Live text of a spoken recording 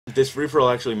This free-for-all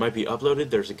actually might be uploaded.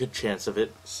 There's a good chance of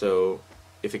it, so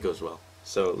if it goes well.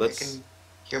 So let's... I can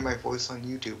hear my voice on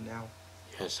YouTube now.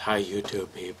 Yes, hi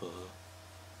YouTube people.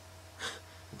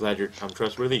 Glad I'm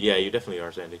trustworthy. Yeah, you definitely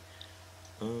are, Sandy.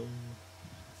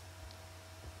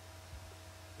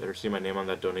 Better see my name on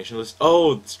that donation list.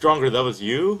 Oh, Stronger, that was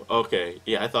you? Okay,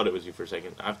 yeah, I thought it was you for a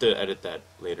second. I have to edit that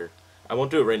later. I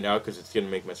won't do it right now because it's going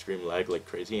to make my stream lag like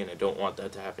crazy, and I don't want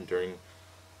that to happen during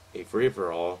a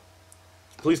free-for-all.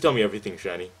 Please tell me everything's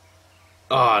shiny.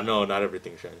 Ah, no, not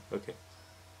everything's shiny. Okay.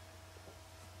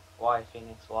 Why,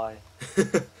 Phoenix? Why?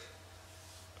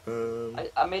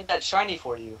 I made that shiny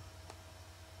for you. You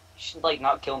should, like,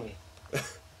 not kill me.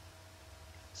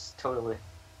 Totally.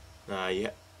 Nah,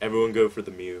 yeah. Everyone go for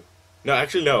the Mew. No,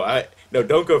 actually, no. No,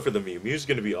 don't go for the Mew. Mew's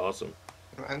gonna be awesome.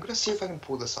 I'm gonna see if I can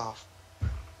pull this off.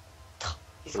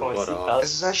 He's going to see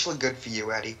This is actually good for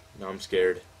you, Eddie. No, I'm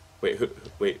scared. Wait,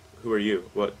 who are you?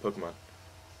 What Pokemon?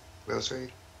 Rose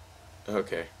Raid?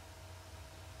 Okay.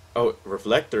 Oh,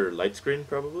 Reflect or Light Screen,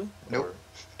 probably? Nope. Or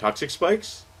Toxic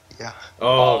Spikes? Yeah.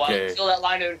 Oh, okay. Kill that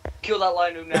Linoon. Kill that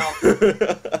Linoon now.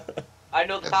 I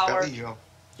know the power.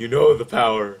 You know the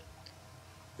power.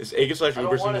 Is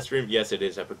Aegis/Ubers in the it. stream? Yes, it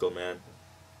is, Epical Man.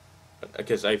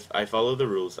 Because I follow the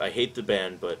rules. I hate the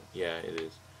ban, but yeah, it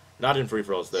is. Not in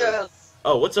free-for-alls, though. Yes.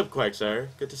 Oh, what's up, Quagsire?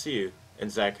 Good to see you.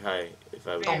 And Zach, hi, if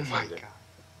I was Oh able to my see that. god.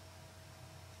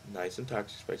 Nice and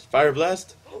Toxic Spikes. Fire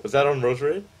Blast? Was that on Rose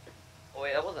Raid? Oh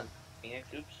wait, that wasn't Phoenix.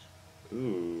 Oops.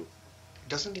 Ooh. It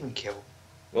doesn't even kill.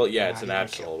 Well, yeah, it's Not an even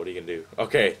Absol. kill. What are you gonna do?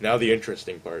 Okay, now the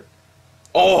interesting part.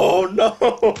 Oh,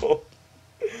 no!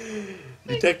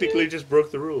 You technically just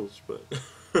broke the rules, but...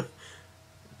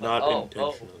 Not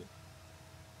intentionally.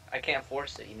 I can't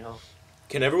force it, you know.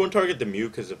 Can everyone target the Mew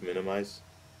because of Minimize?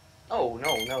 Oh,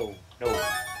 no.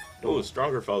 Oh,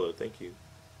 Stronger follow, thank you.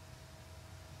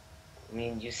 I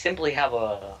mean, you simply have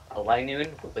a Linoon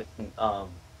with,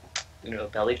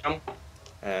 belly drum.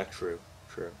 True.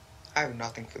 I have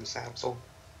nothing for this Absol.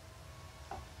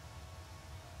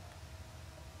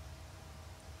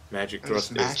 Magic And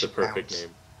Thrust this is the Magic perfect Bounce.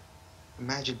 name.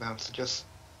 Magic Bounce just...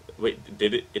 Wait,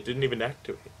 did it? It didn't even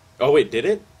activate. Oh wait, did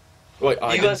it? Wait,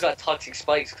 You guys got Toxic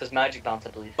Spikes because Magic Bounce, I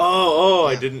believe. Oh,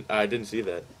 Yeah. I didn't see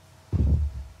that.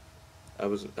 I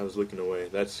was looking away.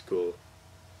 That's cool.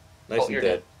 Nice and you're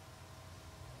dead.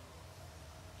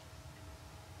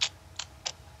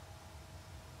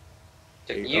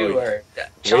 You are...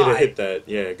 Way to hit that.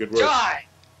 Yeah, good work. Die!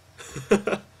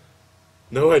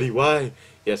 No, Eddie, why?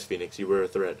 Yes, Phoenix, you were a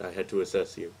threat. I had to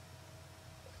assess you.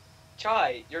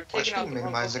 Chai, you're Watch taking me out the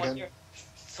minimize wrong Pokemon again. here.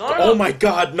 Son Oh of- my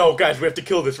god, no, guys, we have to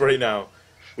kill this right now.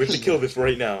 We have to kill this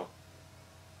right now.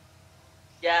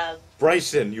 Yeah,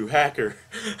 Bryson, you hacker.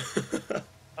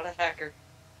 not a hacker.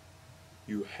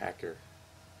 You hacker.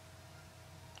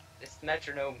 It's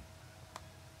Metronome.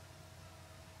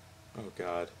 Oh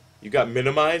god. You got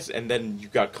Minimize, and then you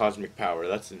got Cosmic Power.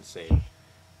 That's insane.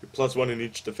 You're +1 in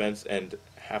each defense, and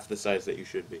half the size that you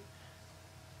should be.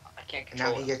 I can't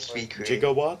control Now he it. gets V-Create.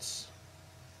 Gigawatts?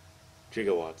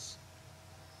 Gigawatts.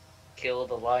 Kill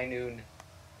the Linoon.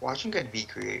 Watch him get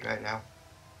V-Create right now.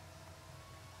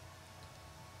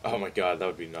 Oh my god, that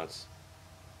would be nuts.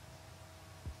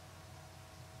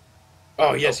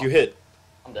 Oh, yes, you hit.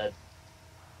 I'm dead.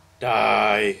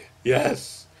 Die.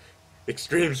 Yes.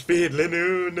 Extreme speed,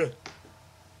 Linoon.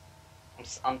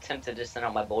 I'm tempted to send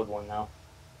out my bold one now.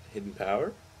 Hidden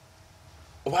power?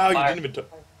 Wow, Fire. you didn't even...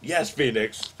 Yes,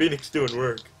 Phoenix. Phoenix doing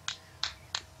work.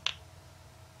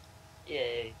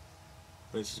 Yay.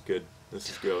 This is good. This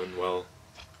is going well.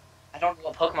 I don't know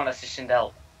what Pokemon I send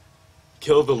out.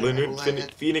 Kill the Can I Linoon. roll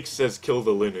it? Phoenix says kill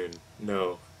the Linoon.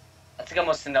 No. I think I'm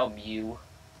gonna send out Mew.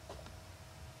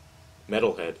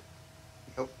 Metalhead.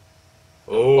 Nope.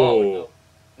 Oh.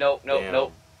 Nope.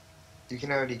 Damn. You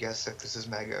can already guess if this is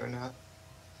Mega or not.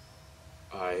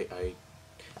 I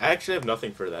actually have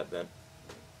nothing for that then.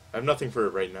 I have nothing for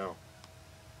it right now.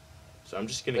 So I'm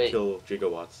just gonna Wait. kill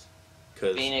Gigawatts.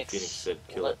 Because Phoenix said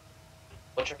kill it.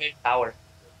 What's your favorite power?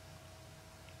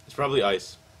 It's probably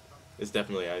ice. It's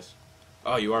definitely ice.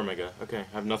 Oh, you are Mega. Okay,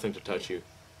 I have nothing to touch you.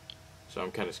 So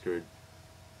I'm kind of screwed.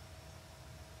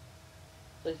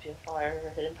 Please be a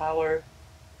fire, hidden power.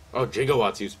 Oh,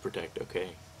 Gigawatts use Protect. Okay.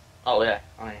 Oh yeah.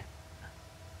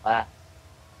 Ah.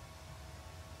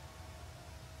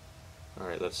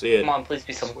 Alright, let's see it. Come on, please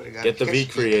be some. Swear to God, Get the he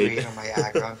gets V-Create. on my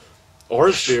Aggron.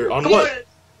 Or Sphere. On Come what? on!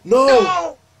 No!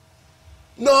 No!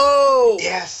 No!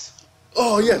 Yes!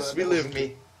 Oh, yes, we That was lived.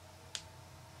 me.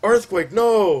 Earthquake,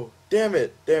 no! Damn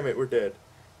it, we're dead.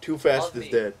 Too Fast Love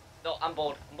is me. dead. No, I'm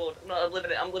bold. No, I'm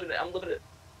living it.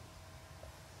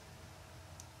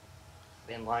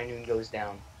 Then Linoon goes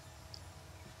down.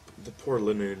 The poor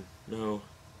Linoon. No,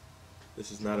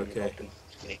 this is not okay.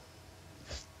 Okay.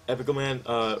 Epical Man,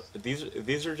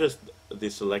 these are just the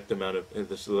select amount of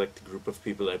the select group of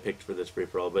people I picked for this free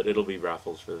for all, but it'll be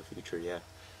raffles for the future. Yeah.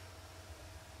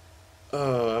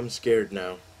 Oh, I'm scared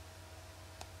now.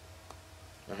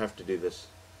 I have to do this.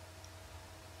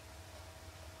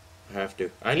 I have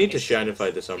to. I need to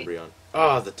shinify this Umbreon.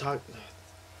 Ah, the talk.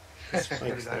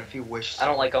 Maybe that if you wish. I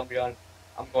don't like Umbreon.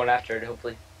 I'm going after it,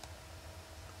 hopefully.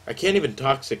 I can't even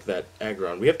toxic that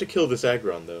Aggron. We have to kill this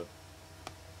Aggron, though.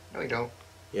 No, you don't.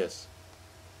 Yes.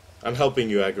 I'm helping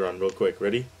you, Aggron, real quick.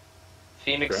 Ready?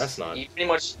 Phoenix, Grassnot. you pretty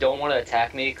much don't want to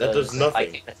attack me That does because nothing.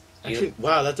 I think that's you. Actually,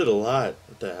 wow, that did a lot.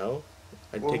 What the hell?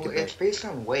 I'd Well, take it it's back. based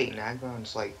on weight, and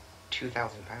Agron's like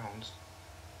 2,000 pounds.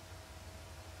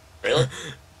 Really?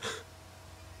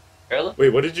 Really? Wait,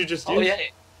 what did you just use? Oh, yeah.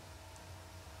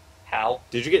 How?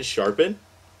 Did you get Sharpen?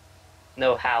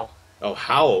 No, how? Oh,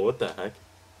 Howl. What the heck?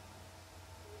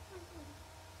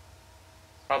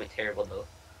 Probably terrible, though.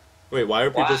 Wait, why are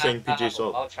people Wow, saying PJ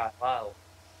Salt? I'll try. Wow.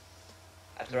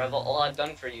 After all I've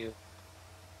done for you.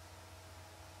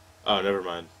 Oh, never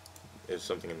mind. There's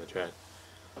something in the chat.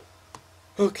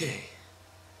 Okay.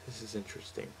 This is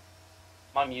interesting.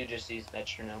 My Mew just used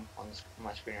metronome on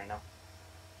my screen right now.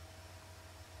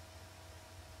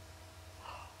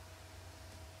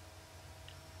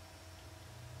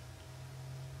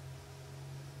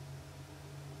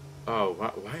 Oh,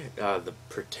 why? The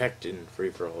Protect in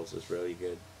free-for-alls is really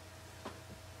good.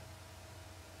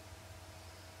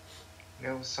 You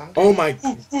know, some. Oh my...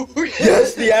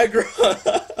 Yes, the aggro!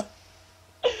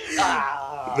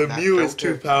 Ah! The That Mew is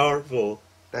filter. too powerful.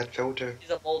 That filter. He's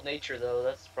a bold nature, though.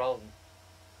 That's the problem.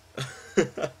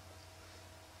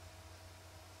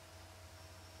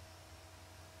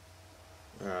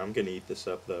 I'm gonna eat this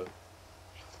up, though.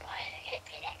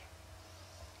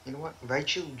 You know what?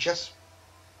 Raichu, just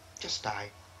die.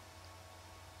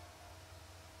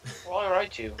 Well, I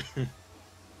write you.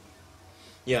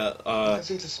 Yeah, Because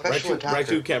he's a special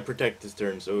attacker. Raichu can't protect this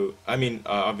turn, so... I mean,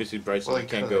 obviously Bryson Well, he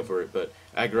can't could. go for it, but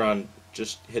Aggron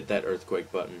just hit that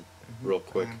Earthquake button real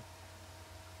quick.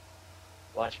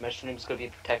 Watch, metronome's gonna be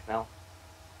protect now.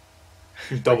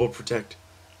 Double Protect.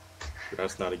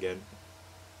 That's not again.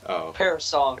 Oh.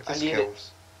 Parasong, If I this need it.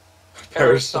 kills.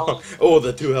 Parasol. Oh,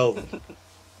 the 2 health.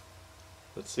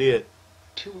 Let's see it.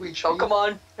 2 HP. Oh, come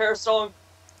on, Parasong.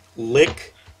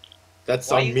 Lick.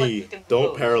 That's Why on you, me. like, Don't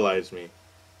close? paralyze me.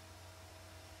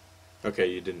 Okay,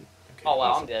 you didn't. Okay, Oh,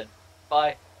 wow, awesome. I'm dead.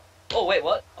 Bye. Oh, wait,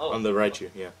 what? Oh. On the Raichu,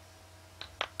 yeah.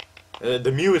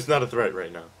 The Mew is not a threat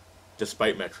right now,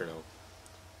 despite Metronome.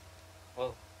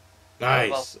 Whoa.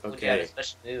 Nice. Well, you had a Okay.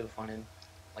 special move on him.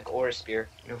 Like Aura Spear.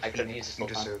 You know, I could've Phoenix, used you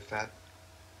this whole time. deserve that.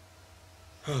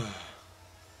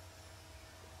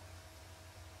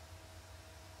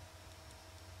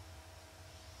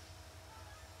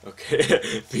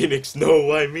 Okay, Phoenix, no,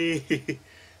 why me?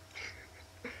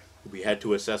 We had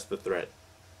to assess the threat.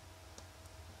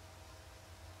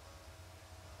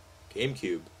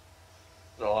 GameCube.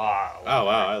 Wow. Oh,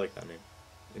 wow, I like that name.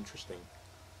 Interesting.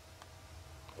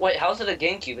 Wait, how's it a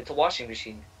GameCube? It's a washing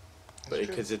machine. But That's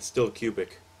true. because it's still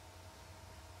cubic.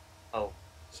 Oh.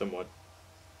 Somewhat.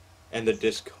 And the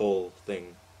disc hole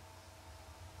thing.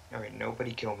 Alright,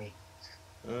 nobody kill me.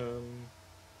 Let's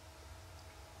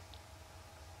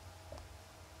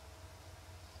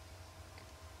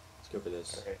go for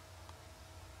this. Alright.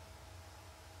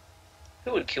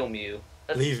 Who would kill Mew?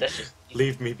 That's just...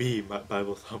 Leave me be, my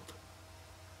Bible thump.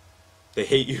 They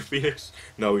hate you, Phoenix.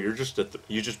 No, you're just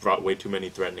you just brought way too many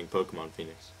threatening Pokemon,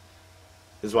 Phoenix.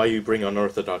 This is why you bring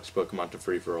unorthodox Pokemon to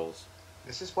free-for-alls.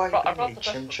 This is why Bro, I you bring brought a the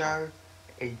best Chimchar,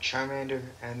 a Charmander,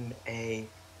 and a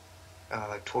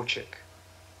Torchic.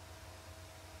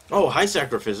 Oh, hi,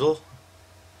 Sacrifizzle.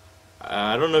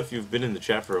 I don't know if you've been in the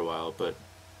chat for a while, but...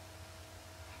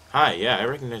 Hi, yeah, I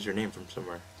recognize your name from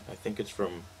somewhere. I think it's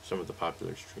from some of the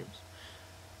popular streams.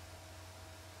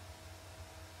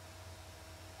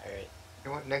 Alright. You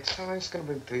know what? Next time I'm just gonna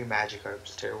bring 3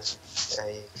 Magikarps too.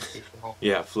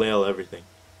 Yeah, flail everything.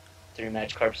 3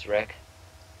 Magikarps wreck.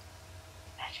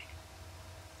 Magic.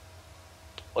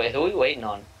 Wait, who are we waiting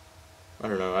on? I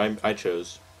don't know, I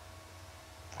chose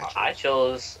I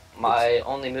chose my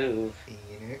only move.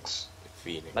 Phoenix.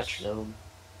 Phoenix. Metronome.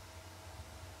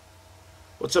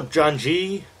 What's up, John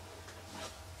G?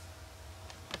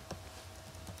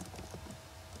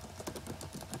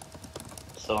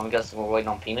 So I'm guessing we're waiting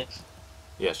on Phoenix?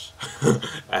 Yes,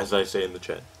 as I say in the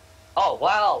chat. Oh,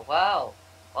 wow, wow.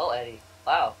 Well, Eddie,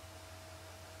 wow.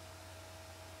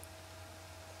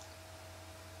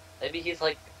 Maybe he's,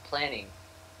 like, planning.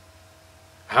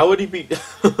 How would he be?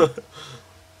 I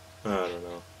don't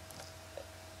know.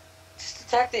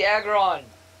 Attack the Aggron!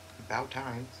 About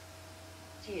time.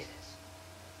 Jesus.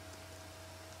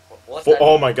 What's Oh, that?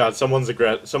 oh my god, someone's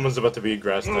about to be a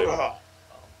grass type. Ugh.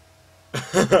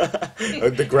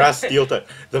 The grass steel type.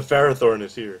 The Ferrothorn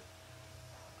is here.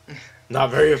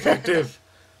 Not very effective.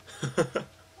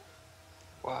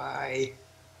 Why?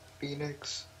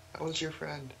 Phoenix, I was your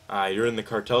friend. Ah, you're in the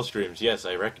cartel streams. Yes,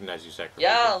 I recognize you, Sacrifice.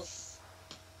 Yes!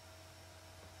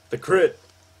 The crit.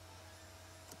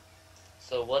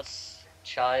 So what's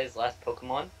Chai's last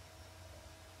Pokemon?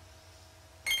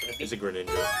 It's a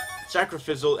Greninja.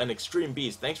 Sacrificial and Extreme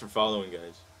Beast. Thanks for following,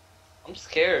 guys. I'm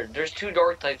scared. There's 2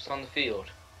 dark types on the field.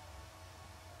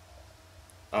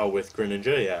 Oh, with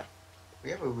Greninja, yeah. We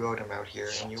have a Rotom out here,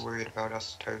 and you're worried about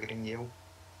us targeting you?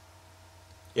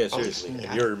 Yeah, Oh, seriously. listen,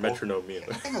 And you're Metronome Mew.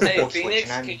 I think I'm Hey, Volt Phoenix, Switch,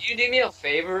 and could you do me a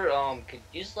favor? Could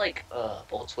you just, like,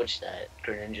 Volt Switch that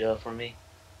Greninja for me?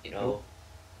 You know?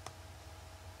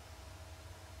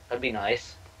 That'd be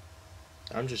nice.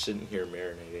 I'm just sitting here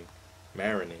marinating.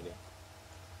 Marinating.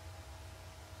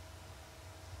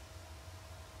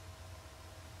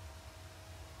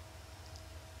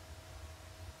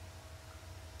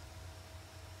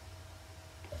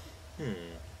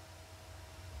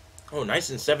 Oh, nice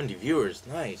and 70 viewers.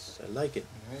 Nice. I like it.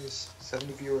 Nice.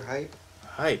 70 viewer hype.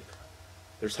 Hype.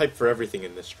 There's hype for everything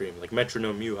in this stream. Like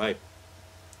Metronome Mew hype.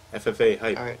 FFA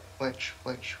hype. Alright, flinch.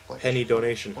 Penny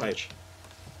donation hype. Flinch.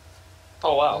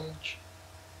 Oh, wow. Flinch.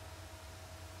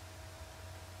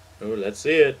 Oh, let's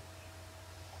see it.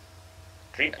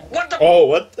 What the? Oh,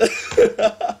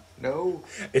 what? No.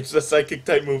 It's a psychic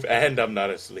type move and I'm not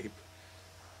asleep.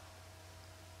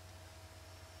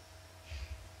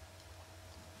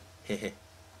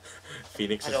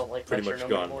 Phoenix I is don't like pretty much Metronome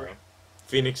gone anymore. now.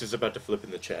 Phoenix is about to flip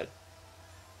in the chat.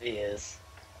 He is.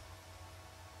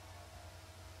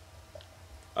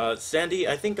 Sandy,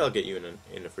 I think I'll get you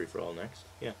in a free-for-all next.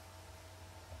 Yeah.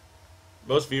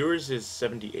 Most viewers is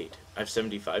 78. I have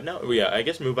 75 now? Oh, yeah, I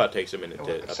guess Moobot takes a minute Oh,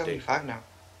 to I'm update. 75 now.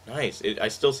 Nice. I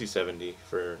still see 70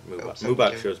 for Moobot. Oh,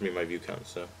 Moobot 72. shows me my view count,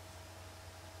 so.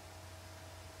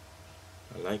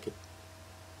 I like it.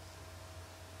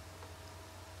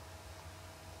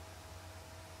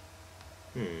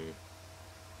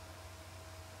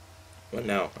 What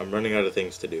now? I'm running out of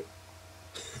things to do.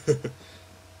 You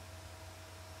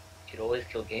could always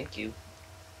kill GameCube.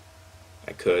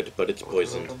 I could, but it's Or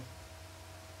poisoned. Rotom.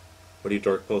 What are you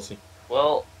dark pulsing?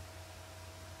 Well,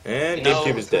 And You know,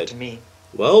 GameCube is It's up dead. to me.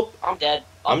 Well, I'm dead.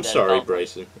 I'm dead. sorry, Oh.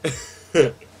 Bryson.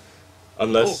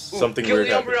 Unless Ooh, something kill weird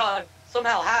the happens. Umbreon.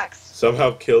 Somehow hacks.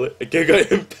 Somehow kill it. Giga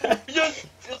Impact. Yes.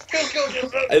 Just kill.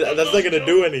 That's not gonna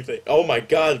do anything. Oh my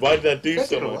god, why did that do That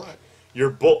so did a much? lot. Your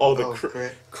bull. Oh, the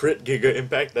Oh, crit Giga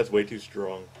Impact? That's way too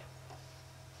strong.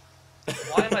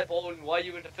 Why am I bowling? Why are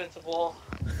you in defensive wall?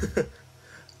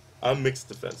 I'm mixed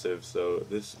defensive, so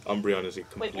this Umbreon is a Wait,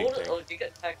 complete bold? tank. Oh, do you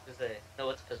get attacked as a? No,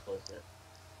 it's pistol, is it?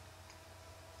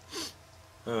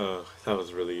 Oh, that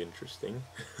was really interesting.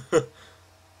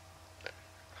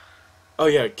 Oh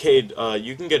yeah, Cade,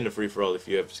 you can get in a free-for-all if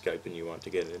you have Skype and you want to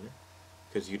get in.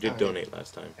 Because you did Alright. donate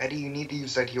last time. Eddie, you need to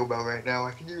use that heal bell right now.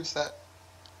 I can use that.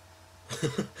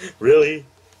 Really? It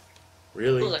was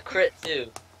Really? a crit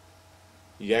too.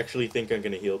 You actually think I'm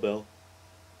gonna heal Bell?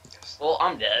 Yes. Well,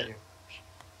 I'm dead.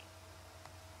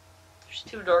 There's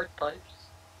 2 dark types.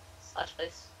 Slash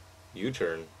face.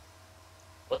 U-turn.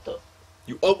 What the?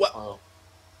 You. Oh, what? Oh.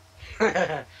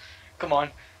 Come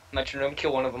on, Metronome,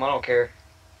 kill one of them. I don't care.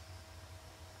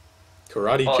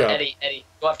 Karate Oh, chop. Eddie.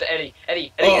 Go after Eddie.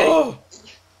 Eddie. Oh!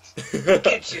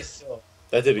 Get yourself.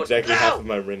 That did exactly Ow! half of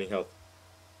my remaining health.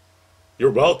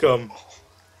 You're welcome.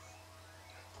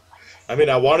 I mean,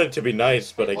 I wanted to be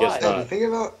nice, but I guess Why? Eddie,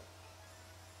 not.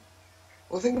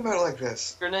 think about it like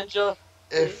this. Greninja.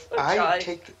 If Try.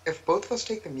 if both of us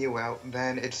take the Mew out,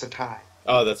 then it's a tie.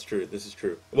 Oh, that's true. This is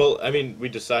true. Well, I mean, we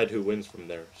decide who wins from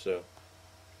there, so.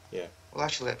 Well,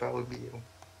 actually, that'd probably be you.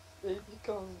 Baby,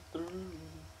 come through.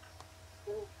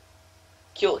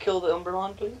 Kill the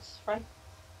Umbreon, please, friend.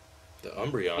 The I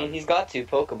mean, Umbreon. he's got 2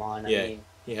 Pokemon. Yeah. I mean,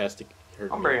 He has to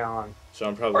hurt me. Umbreon. So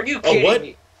I'm probably. Are you Oh, kidding what?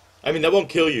 me? I mean, that won't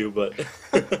kill you, but.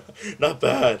 Not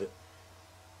bad.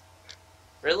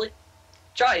 Really?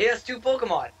 Try, he has 2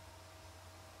 Pokemon.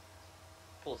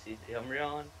 We'll see the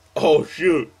Umbreon. Oh,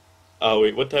 shoot. Oh,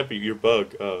 wait, what type are you? Your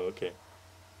bug. Oh, okay.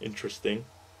 Interesting.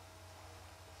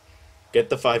 Get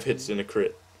the 5 hits in a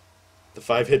crit. The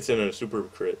 5 hits in a super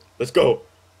crit. Let's go.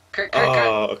 Crit.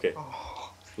 Okay.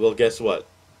 Oh, Well, guess what?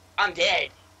 I'm dead.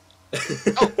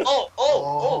 oh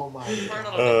Oh. my Burn god.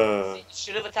 on him. You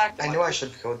should have attacked him. I knew I should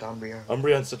have killed Umbreon.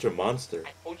 Umbreon's such a monster.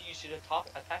 I told you should have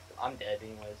attacked him. I'm dead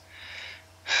anyways.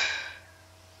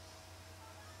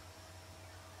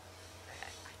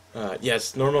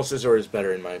 Yes, normal Scizor is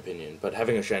better in my opinion, but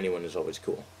having a shiny one is always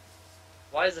cool.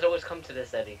 Why does it always come to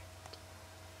this, Eddie?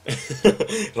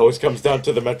 It always comes down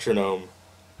to the metronome.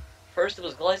 First it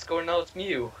was Gliscor, now it's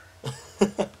Mew.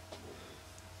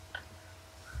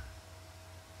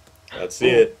 Let's see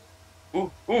it.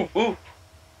 Ooh, ooh, ooh.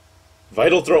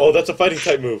 Vital Throw. Oh, that's a fighting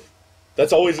type move.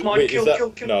 That's always. Come on, wait, kill, is that?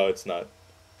 kill, kill. No, it's not.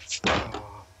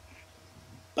 Oh,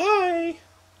 Bye.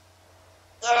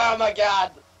 Oh my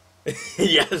god!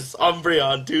 Yes,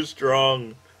 Umbreon, too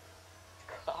strong.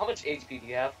 How much HP do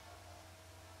you have?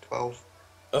 12.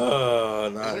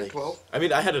 Nice. Is it 12? I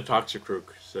mean, I had a Toxicroak,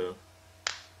 so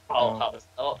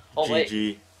Wait.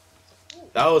 GG.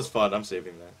 That was fun. I'm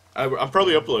saving that. I'm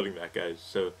probably uploading that, guys.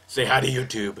 So say hi to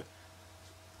YouTube.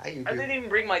 Hi, you I do. didn't even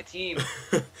bring my team.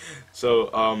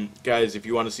 So, guys, if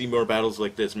you want to see more battles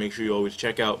like this, make sure you always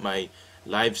check out my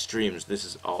live streams. This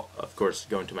is all, of course,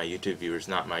 going to my YouTube viewers,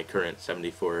 not my current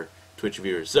 74 Twitch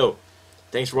viewers. So,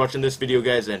 thanks for watching this video,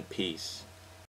 guys, and peace.